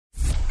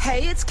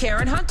Hey, it's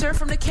Karen Hunter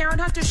from The Karen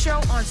Hunter Show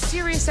on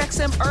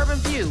SiriusXM Urban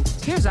View.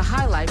 Here's a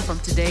highlight from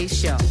today's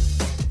show.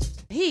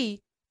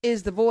 He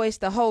is the voice,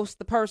 the host,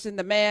 the person,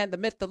 the man, the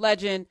myth, the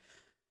legend.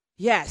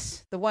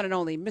 Yes, the one and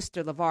only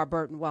Mr. LeVar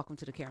Burton. Welcome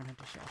to The Karen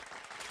Hunter Show.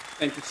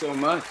 Thank you so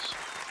much.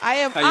 I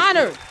am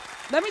honored.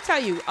 Let me tell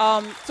you.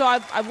 So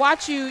I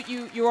watch you.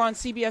 You were on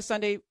CBS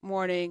Sunday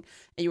Morning,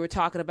 and you were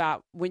talking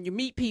about when you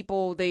meet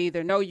people, they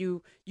either know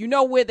you,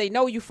 where they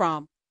know you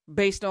from,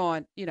 based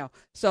on,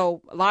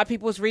 So a lot of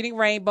people was reading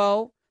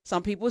Rainbow.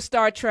 Some people was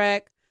Star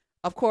Trek.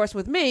 Of course,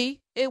 with me,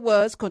 it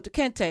was Kunta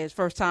Kinte. It's the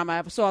first time I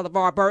ever saw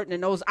LeVar Burton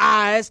and those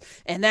eyes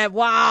and that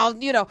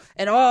wild,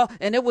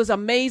 and it was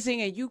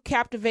amazing. And you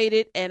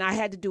captivated. And I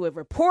had to do a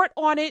report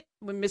on it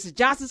when Mrs.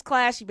 Johnson's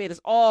class. She made us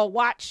all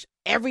watch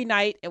every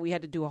night, and we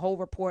had to do a whole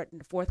report in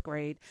the fourth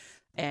grade.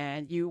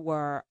 And you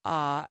were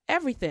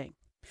everything.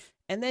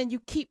 And then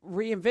you keep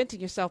reinventing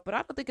yourself, but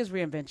I don't think it's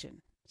reinvention.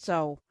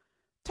 So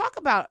talk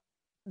about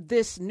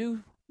this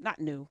not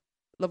new,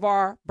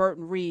 LeVar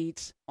Burton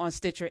Reads on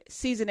Stitcher,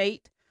 Season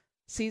 8,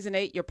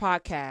 your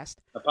podcast.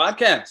 A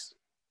podcast.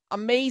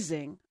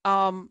 Amazing.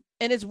 And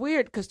it's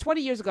weird because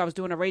 20 years ago I was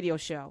doing a radio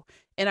show,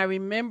 and I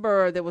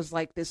remember there was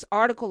like this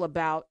article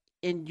about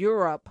in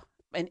Europe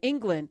and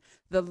England,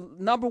 the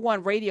number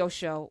one radio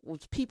show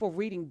was people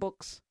reading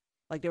books,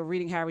 like they were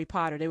reading Harry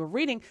Potter. They were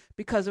reading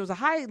because there was a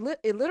high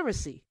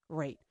illiteracy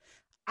rate.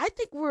 I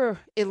think we're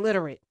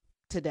illiterate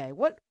today.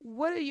 What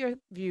are your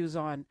views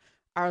on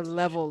our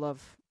level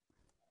of?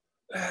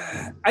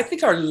 I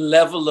think our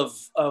level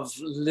of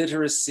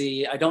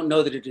literacy, I don't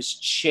know that it has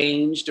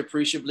changed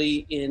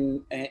appreciably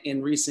in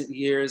recent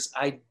years.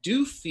 I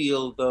do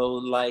feel though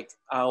like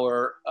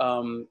our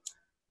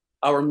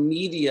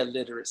media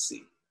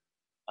literacy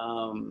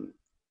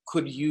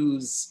could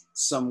use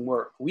some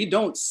work. We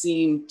don't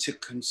seem to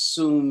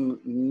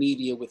consume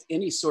media with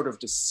any sort of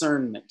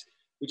discernment.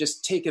 We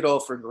just take it all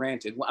for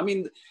granted. I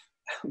mean,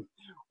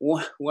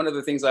 one of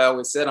the things I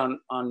always said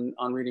on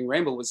Reading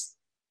Rainbow was,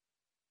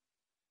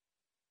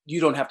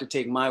 you don't have to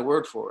take my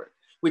word for it,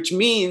 which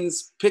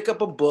means pick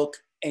up a book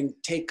and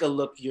take a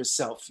look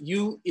yourself.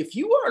 If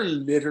you are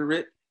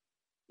literate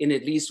in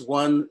at least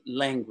one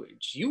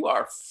language, you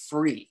are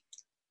free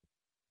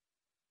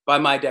by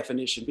my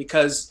definition,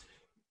 because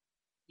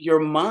your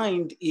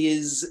mind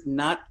is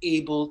not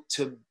able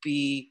to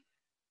be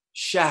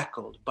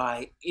shackled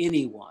by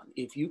anyone.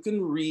 If you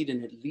can read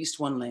in at least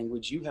one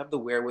language, you have the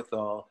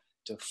wherewithal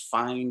to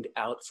find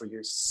out for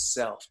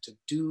yourself, to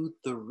do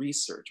the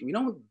research. We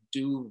don't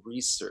do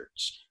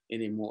research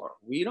anymore.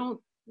 We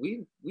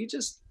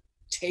just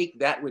take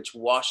that which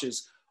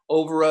washes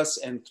over us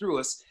and through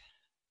us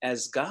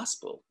as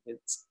gospel.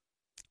 It's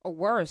or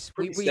worse,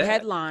 we read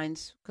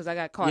headlines, because I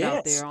got caught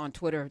out there on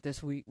Twitter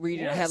this week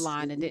reading a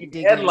headline and didn't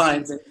dig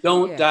headlines and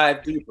don't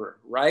dive deeper,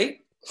 right?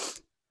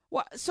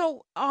 Well,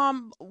 so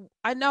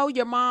I know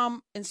your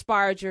mom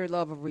inspired your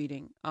love of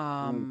reading,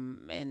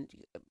 and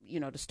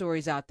the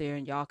stories out there,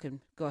 and y'all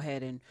can go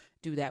ahead and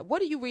do that.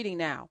 What are you reading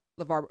now,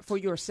 LeVar, for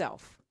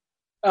yourself?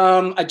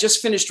 I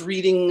just finished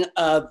reading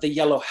The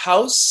Yellow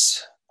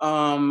House.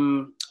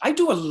 I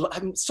do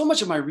so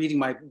much of my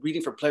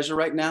reading for pleasure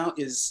right now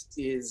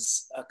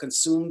is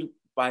consumed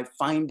by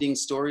finding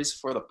stories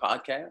for the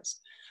podcast.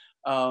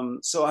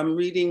 So I'm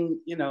reading,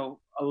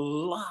 a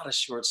lot of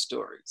short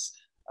stories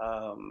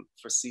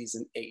for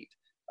season 8,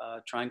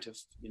 trying to,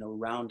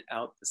 round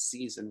out the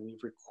season.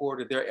 We've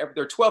recorded, there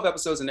are 12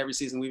 episodes in every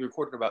season. We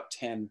recorded about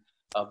 10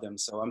 of them.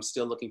 So I'm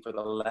still looking for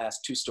the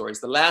last 2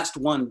 stories. The last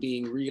one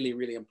being really,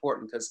 really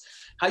important, because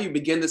how you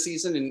begin the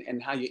season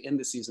and how you end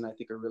the season, I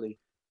think, are really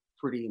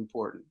pretty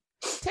important.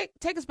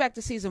 Take us back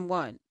to season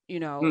 1.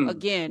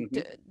 Again,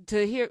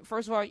 to hear,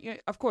 first of all,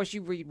 of course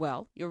you read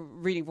well. Your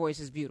reading voice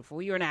is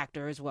beautiful. You're an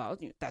actor as well,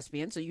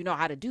 thespian, so you know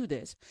how to do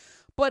this.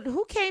 But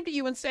who came to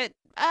you and said,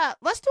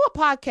 let's do a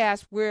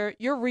podcast where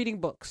you're reading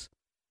books?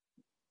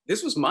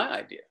 This was my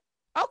idea.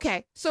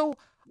 Okay. So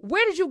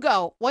where did you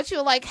go once you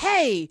were like,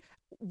 hey,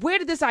 where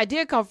did this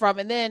idea come from?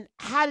 And then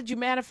how did you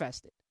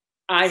manifest it?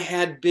 I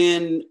had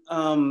been,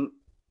 I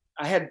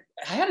had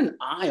an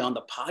eye on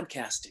the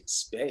podcasting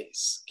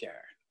space, Karen,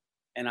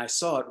 and I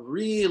saw it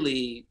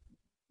really,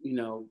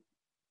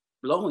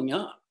 blowing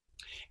up.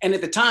 And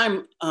at the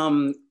time,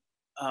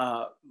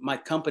 my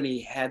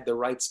company had the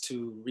rights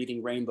to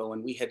Reading Rainbow,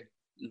 and we had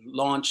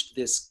launched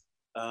this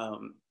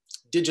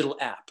digital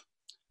app,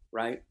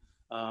 right?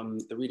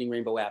 The Reading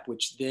Rainbow app,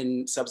 which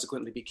then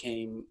subsequently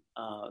became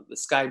the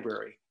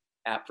Skybrary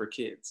app for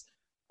kids.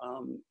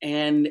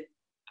 And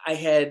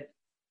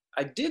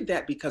I did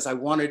that because I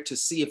wanted to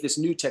see if this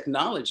new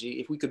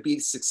technology, if we could be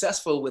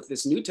successful with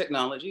this new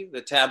technology,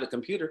 the tablet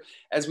computer,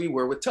 as we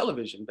were with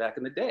television back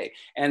in the day.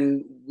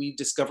 And we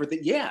discovered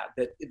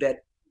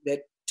that,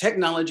 that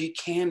technology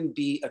can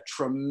be a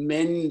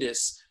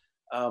tremendous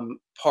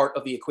part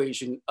of the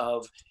equation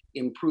of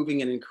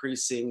improving and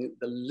increasing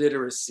the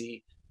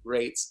literacy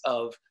rates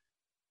of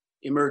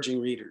emerging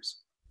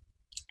readers.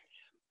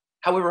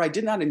 However, I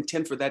did not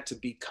intend for that to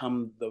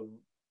become the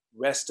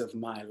rest of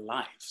my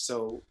life.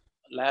 So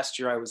last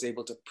year I was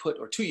able to put,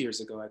 or 2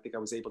 years ago, I think I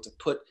was able to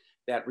put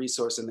that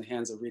resource in the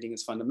hands of Reading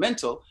is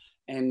Fundamental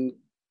and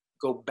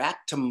go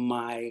back to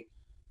my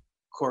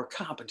core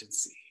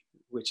competency,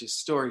 which is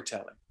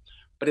storytelling.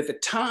 But at the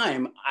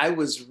time, I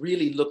was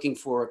really looking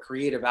for a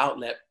creative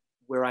outlet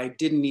where I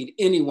didn't need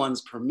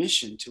anyone's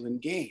permission to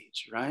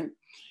engage, right?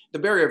 The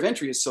barrier of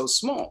entry is so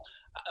small.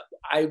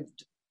 I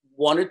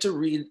wanted to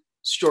read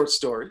short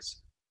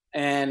stories,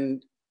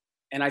 and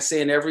I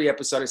say in every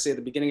episode, I say at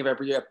the beginning of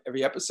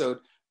every episode,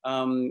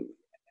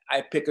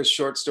 I pick a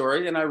short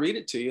story and I read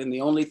it to you. And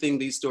the only thing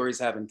these stories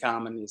have in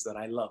common is that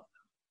I love them.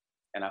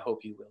 And I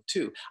hope you will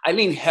too. I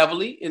lean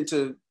heavily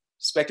into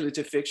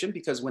speculative fiction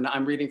because when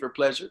I'm reading for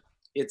pleasure,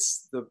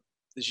 it's the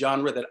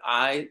genre that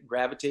I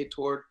gravitate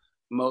toward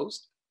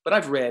most. But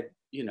I've read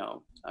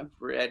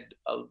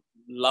a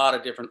lot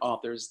of different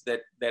authors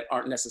that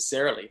aren't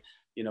necessarily,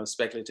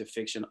 speculative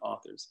fiction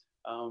authors.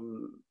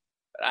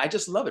 I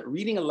just love it.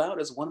 Reading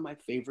aloud is one of my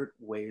favorite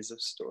ways of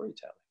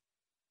storytelling.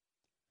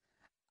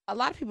 A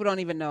lot of people don't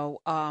even know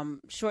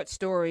short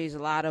stories. A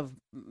lot of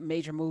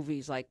major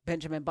movies like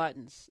Benjamin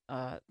Buttons,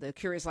 The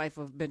Curious Life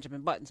of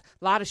Benjamin Buttons.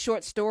 A lot of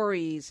short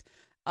stories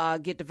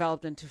get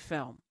developed into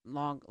film,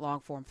 long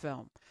form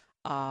film,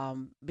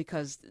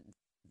 because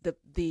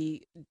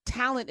the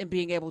talent in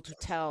being able to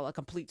tell a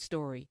complete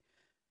story.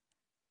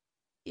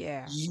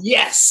 Yeah.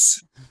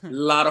 Yes. A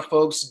lot of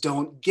folks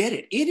don't get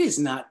it. It is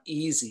not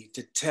easy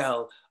to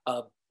tell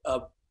a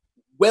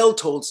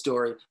well-told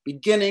story,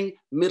 beginning,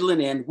 middle,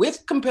 and end,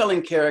 with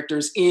compelling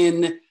characters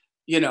in,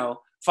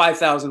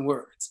 5,000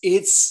 words.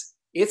 It's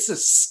a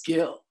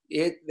skill,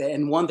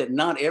 and one that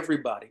not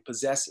everybody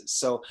possesses.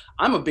 So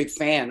I'm a big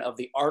fan of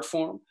the art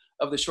form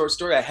of the short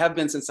story. I have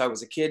been since I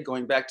was a kid,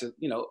 going back to,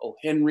 O.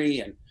 Henry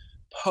and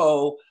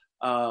Poe.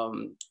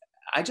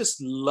 I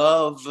just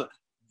love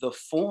the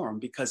form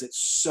because it's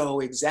so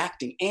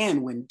exacting.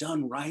 And when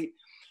done right,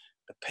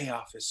 the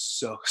payoff is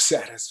so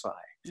satisfying.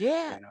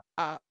 Yeah.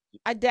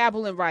 I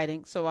dabble in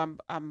writing, so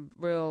I'm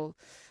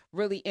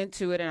really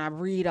into it, and I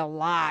read a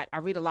lot. I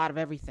read a lot of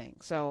everything.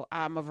 So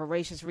I'm a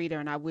voracious reader,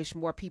 and I wish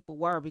more people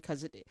were,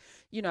 because it,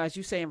 as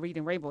you say in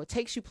Reading Rainbow, it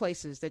takes you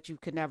places that you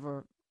could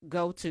never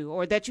go to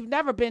or that you've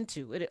never been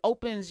to. It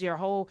opens your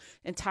whole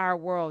entire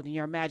world and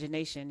your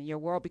imagination, and your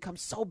world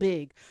becomes so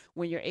big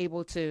when you're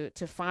able to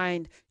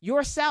find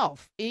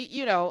yourself.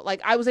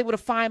 Like I was able to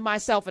find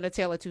myself in A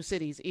Tale of Two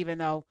Cities, even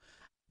though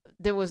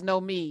there was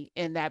no me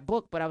in that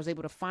book, but I was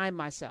able to find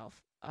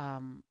myself.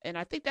 And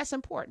I think that's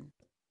important.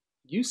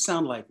 You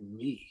sound like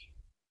me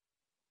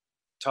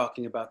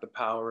talking about the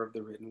power of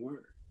the written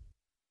word.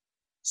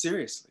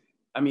 Seriously.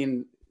 I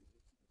mean,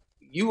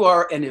 you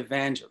are an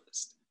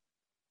evangelist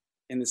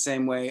in the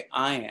same way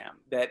I am,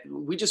 that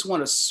we just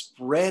want to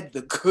spread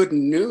the good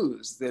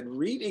news that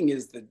reading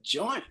is the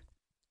joint,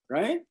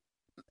 right?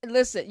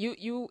 Listen,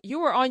 you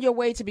were on your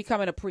way to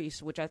becoming a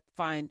priest, which I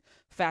find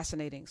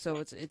fascinating. So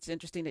it's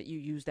interesting that you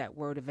use that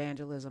word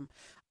evangelism,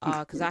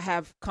 because I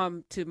have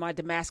come to my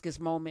Damascus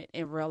moment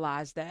and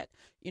realized that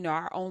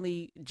our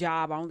only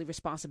job, our only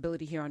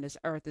responsibility here on this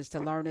earth is to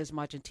learn as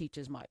much and teach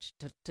as much,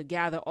 to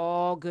gather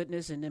all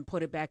goodness and then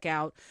put it back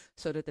out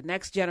so that the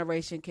next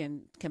generation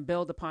can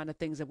build upon the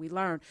things that we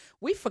learn.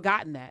 We've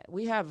forgotten that.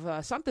 We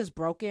have something's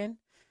broken.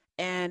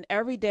 And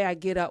every day I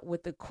get up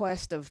with the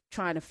quest of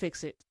trying to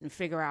fix it and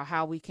figure out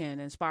how we can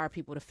inspire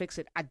people to fix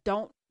it. I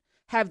don't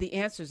have the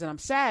answers, and I'm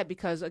sad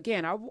because,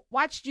 again, I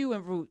watched you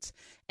in Roots,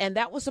 and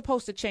that was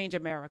supposed to change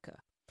America.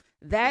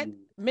 That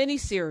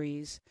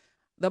miniseries,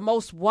 the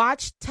most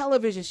watched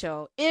television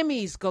show,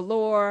 Emmys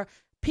galore,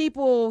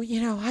 people,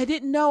 I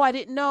didn't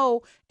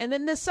know. And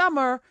then this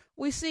summer,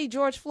 we see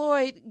George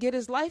Floyd get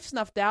his life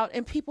snuffed out,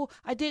 and people,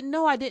 I didn't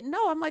know.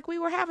 I'm like, we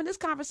were having this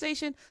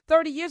conversation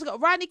 30 years ago.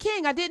 Rodney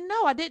King, I didn't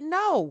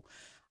know.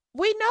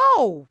 We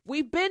know.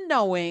 We've been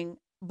knowing,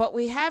 but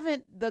we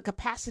haven't the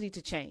capacity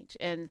to change.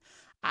 And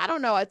I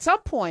don't know, at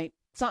some point,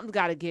 something's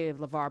got to give,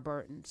 LeVar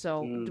Burton.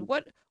 So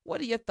what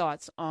are your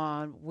thoughts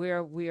on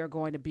where we are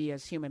going to be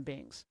as human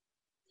beings?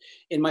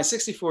 In my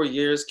 64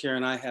 years,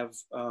 Karen, I have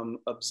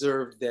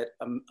observed that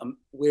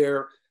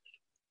where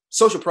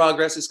social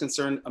progress is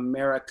concerned,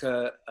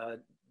 America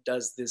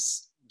does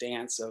this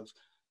dance of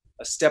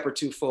a step or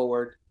two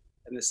forward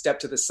and a step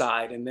to the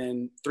side and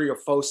then 3 or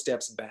 4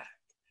 steps back.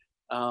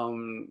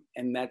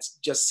 And that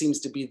just seems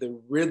to be the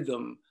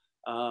rhythm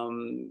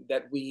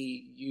that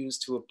we use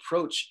to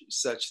approach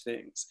such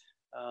things.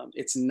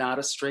 It's not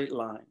a straight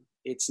line.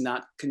 It's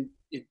not,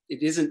 it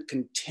isn't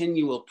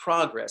continual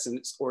progress,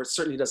 or it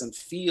certainly doesn't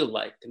feel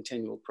like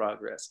continual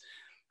progress.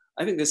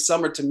 I think this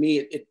summer, to me,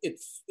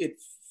 it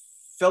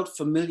felt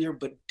familiar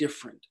but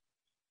different,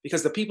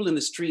 because the people in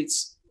the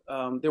streets,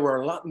 there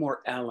were a lot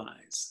more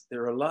allies.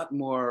 There were a lot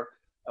more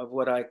of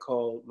what I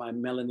call my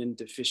melanin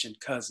deficient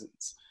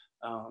cousins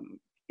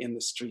in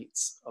the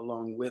streets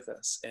along with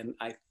us. And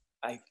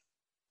I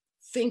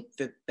think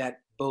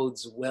that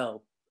bodes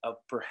well of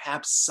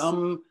perhaps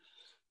some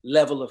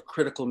level of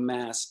critical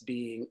mass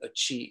being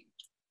achieved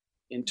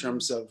in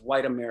terms of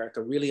white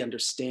America really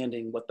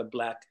understanding what the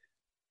Black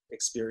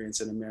experience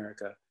in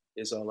America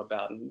is all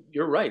about. And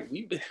you're right,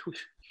 we've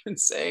been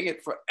saying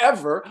it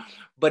forever,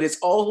 but it's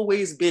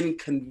always been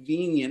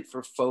convenient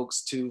for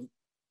folks to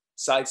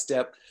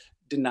sidestep,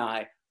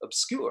 deny,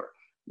 obscure.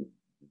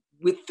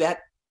 With that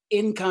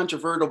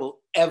incontrovertible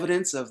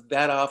evidence of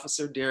that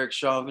officer, Derek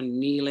Chauvin,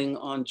 kneeling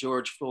on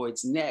George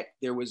Floyd's neck,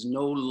 there was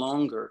no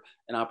longer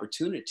an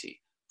opportunity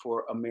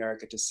for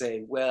America to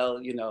say,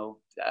 well, you know,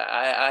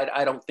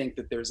 I don't think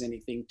that there's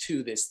anything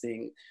to this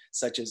thing,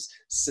 such as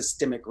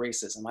systemic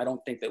racism. I don't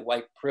think that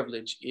white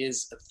privilege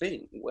is a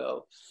thing.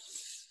 Well,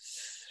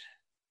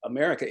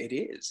 America, it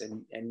is.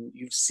 And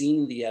you've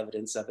seen the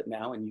evidence of it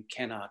now, and you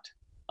cannot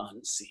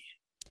unsee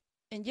it.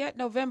 And yet,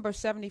 November,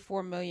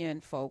 74 million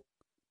folk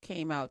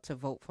came out to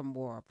vote for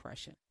more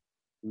oppression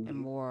and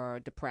more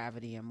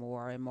depravity and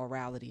more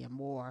immorality and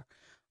more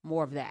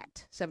of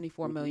that.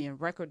 74 million,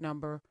 record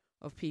number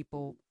of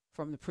people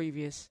from the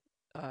previous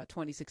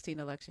 2016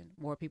 election.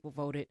 More people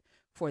voted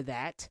for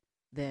that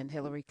than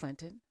Hillary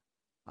Clinton,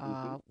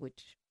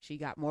 which she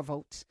got more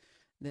votes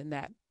than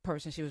that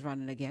person she was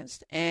running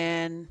against.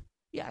 And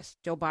yes,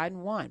 Joe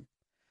Biden won,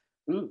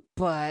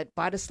 but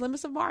by the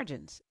slimmest of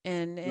margins.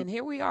 And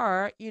here we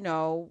are, you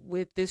know,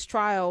 with this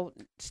trial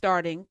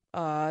starting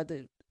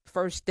the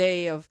first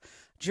day of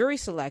jury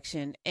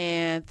selection,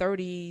 and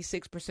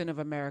 36% of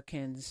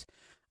Americans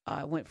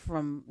went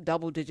from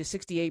double digits,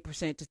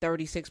 68% to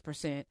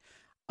 36%,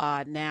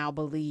 now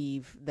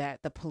believe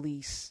that the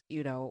police,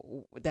 you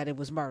know, that it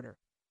was murder.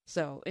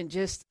 So, and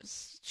just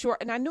short,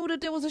 and I knew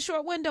that there was a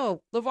short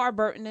window, LeVar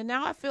Burton, and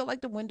now I feel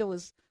like the window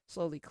is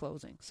slowly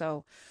closing.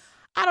 So,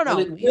 I don't know.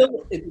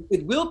 Well,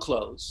 it will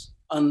close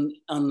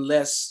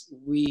unless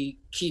we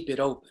keep it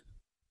open,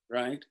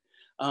 right?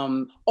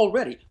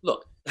 Already,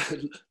 look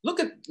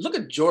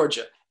at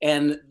Georgia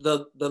and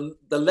the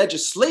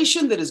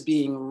legislation that is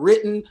being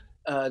written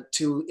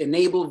to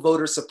enable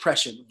voter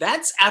suppression.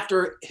 That's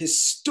after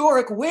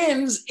historic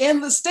wins in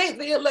the state.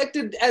 They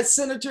elected as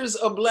senators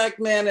a Black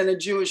man and a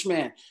Jewish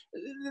man.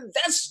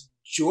 That's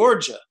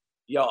Georgia,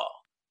 y'all.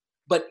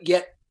 But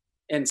yet,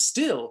 and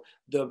still,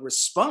 the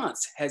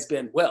response has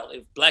been, well,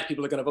 if Black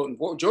people are going to vote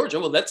in Georgia,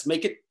 well, let's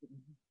make it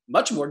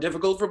much more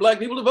difficult for Black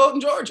people to vote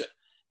in Georgia.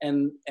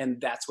 And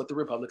that's what the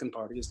Republican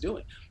Party is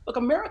doing. Look,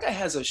 America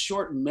has a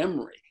short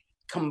memory,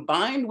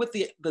 combined with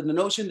the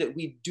notion that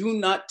we do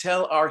not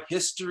tell our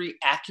history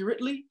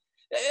accurately.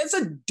 It's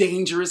a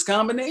dangerous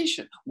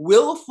combination.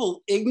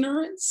 Willful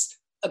ignorance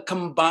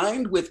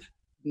combined with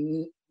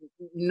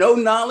no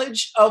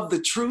knowledge of the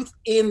truth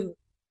in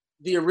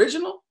the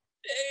original.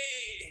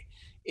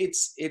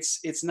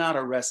 It's not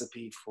a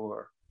recipe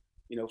for,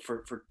 you know,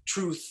 for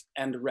truth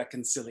and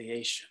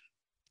reconciliation.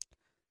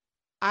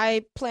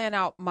 I plan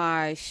out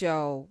my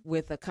show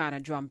with a kind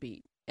of drum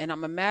beat, and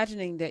I'm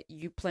imagining that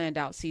you planned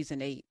out season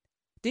 8.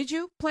 Did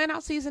you plan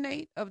out season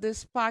 8 of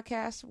this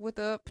podcast with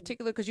a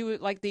particular, because you were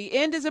like, the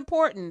end is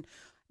important.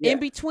 Yeah. In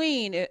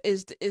between,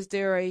 is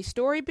there a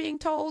story being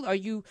told? Are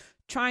you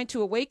trying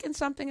to awaken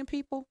something in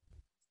people?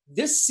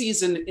 This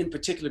season in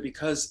particular,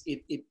 because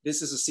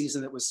this is a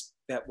season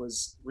that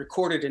was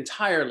recorded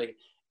entirely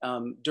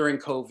during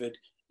COVID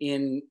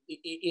in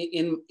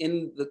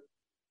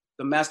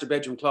the master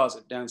bedroom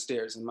closet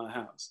downstairs in my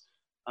house.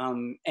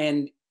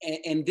 And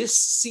this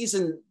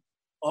season,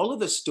 all of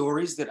the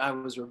stories that I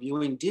was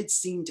reviewing did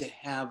seem to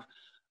have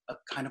a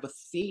kind of a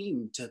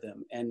theme to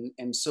them.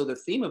 And so the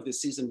theme of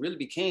this season really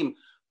became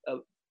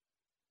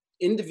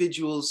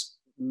individuals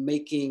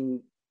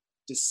making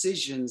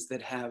decisions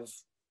that have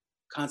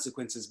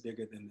consequences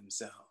bigger than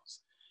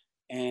themselves.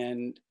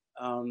 And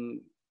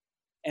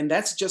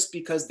that's just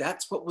because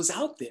that's what was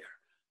out there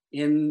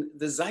in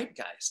the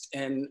zeitgeist.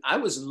 And I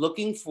was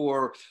looking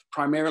for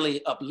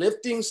primarily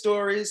uplifting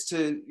stories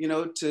to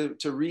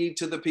read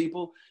to the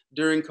people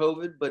during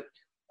COVID, but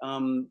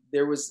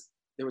there was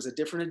a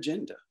different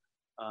agenda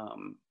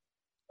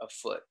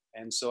afoot.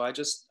 And so I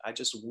just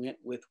went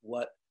with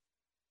what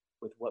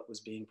was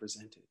being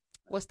presented.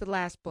 What's the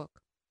last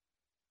book?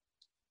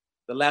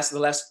 The last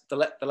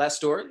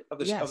story of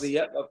the Yes.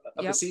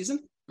 of the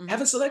season? Mm-hmm.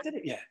 Haven't selected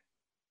it yet.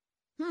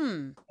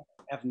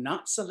 Have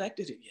not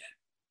selected it yet.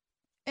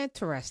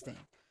 Interesting.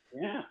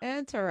 Yeah.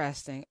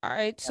 Interesting. All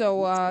right.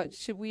 So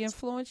should we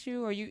influence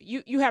you, or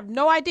you have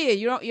no idea?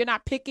 You're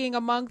not picking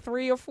among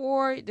 3 or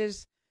 4?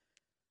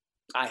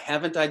 I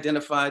haven't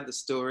identified the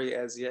story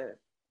as yet.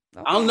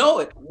 Okay. I'll know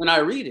it when I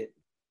read it.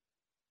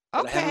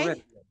 Okay. I haven't read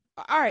it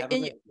yet. All right.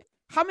 And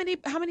how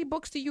many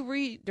books do you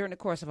read during the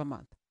course of a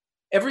month?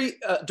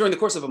 During the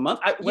course of a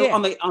month,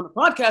 on the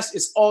podcast,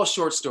 it's all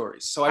short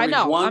stories. So I read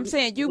know. one. I'm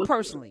saying you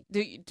personally.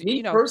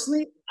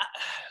 Personally,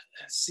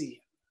 let's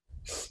see.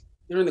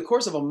 During the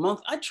course of a month,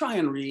 I try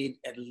and read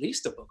at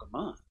least a book a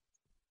month.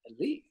 At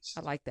least.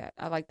 I like that.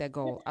 I like that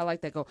goal. I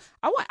like that goal.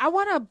 I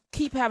want to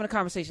keep having a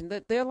conversation.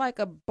 There are like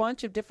a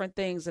bunch of different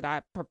things that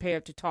I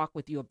prepared to talk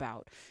with you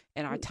about,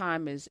 and our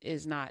time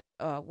is not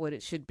what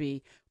it should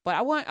be. But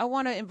I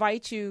want to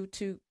invite you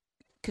to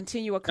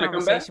continue a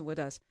conversation with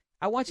us.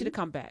 I want you to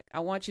come back. I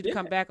want you to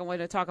come back. I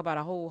want to talk about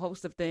a whole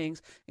host of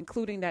things,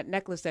 including that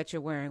necklace that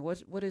you're wearing.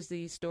 What is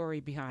the story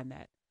behind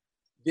that?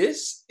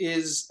 This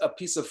is a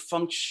piece of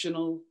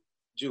functional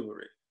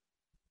jewelry.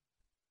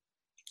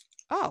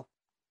 Oh,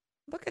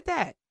 look at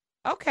that.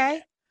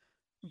 Okay.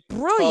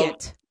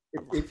 Brilliant.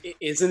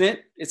 Isn't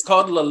it? It's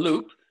called La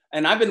Loupe.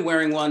 And I've been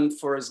wearing one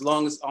for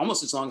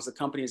almost as long as the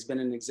company has been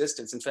in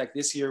existence. In fact,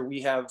 this year we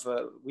have,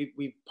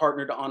 we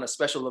partnered on a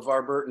special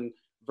LeVar Burton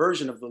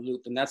version of the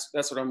Loupe, and that's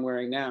what I'm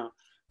wearing now.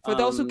 For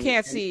those who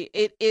can't see,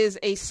 it is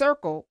a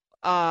circle,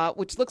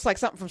 which looks like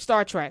something from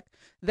Star Trek,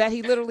 that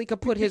he literally could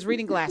put his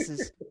reading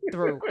glasses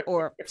through,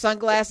 or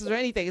sunglasses or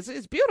anything.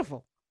 It's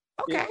beautiful.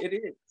 Okay. It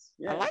is.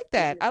 Yeah, I like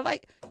that.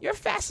 You're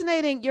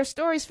fascinating. Your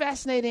story's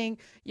fascinating.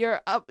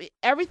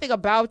 Everything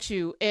about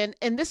you. And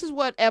this is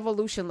what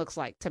evolution looks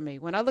like to me.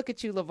 When I look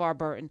at you, LeVar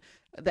Burton,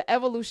 the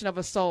evolution of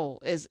a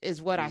soul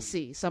is what I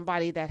see.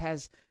 Somebody that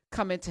has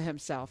come into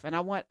himself. And I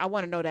want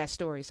to know that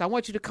story. So I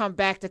want you to come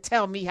back to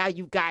tell me how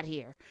you got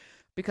here,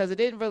 because it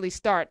didn't really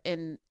start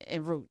in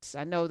Roots.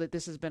 I know that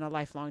this has been a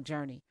lifelong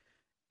journey.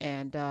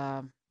 And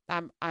I'm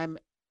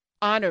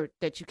honored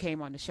that you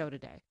came on the show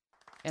today.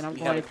 And I'm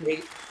going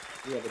to...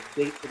 We have a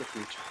date for the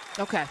future.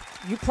 Okay.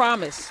 You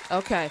promise.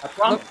 Okay. I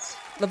promise.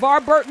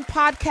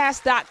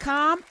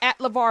 LeVarBurtonPodcast.com, at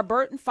LeVar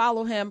Burton.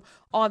 Follow him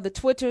on the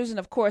Twitters and,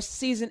 of course,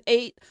 season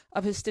 8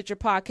 of his Stitcher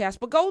podcast.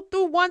 But go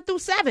through 1 through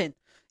 7.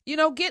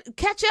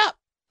 Catch up.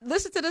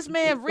 Listen to this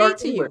man read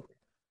to you.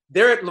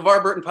 There at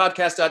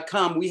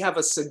LeVarBurtonPodcast.com, we have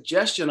a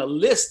suggestion, a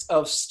list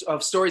of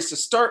stories to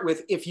start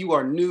with if you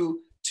are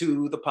new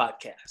to the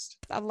podcast.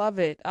 I love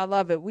it.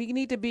 We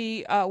need to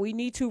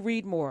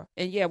read more.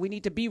 And yeah, we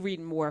need to be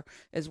reading more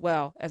as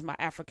well, as my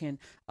African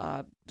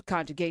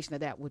conjugation of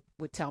that would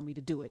tell me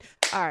to do it.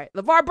 All right.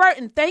 LeVar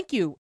Burton, thank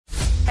you.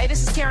 Hey,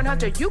 this is Karen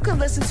Hunter. You can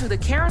listen to The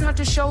Karen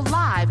Hunter Show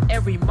live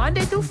every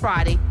Monday through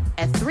Friday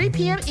at 3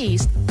 p.m.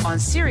 East on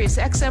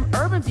SiriusXM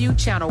Urban View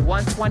Channel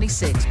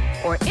 126,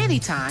 or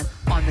anytime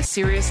on the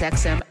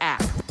SiriusXM app.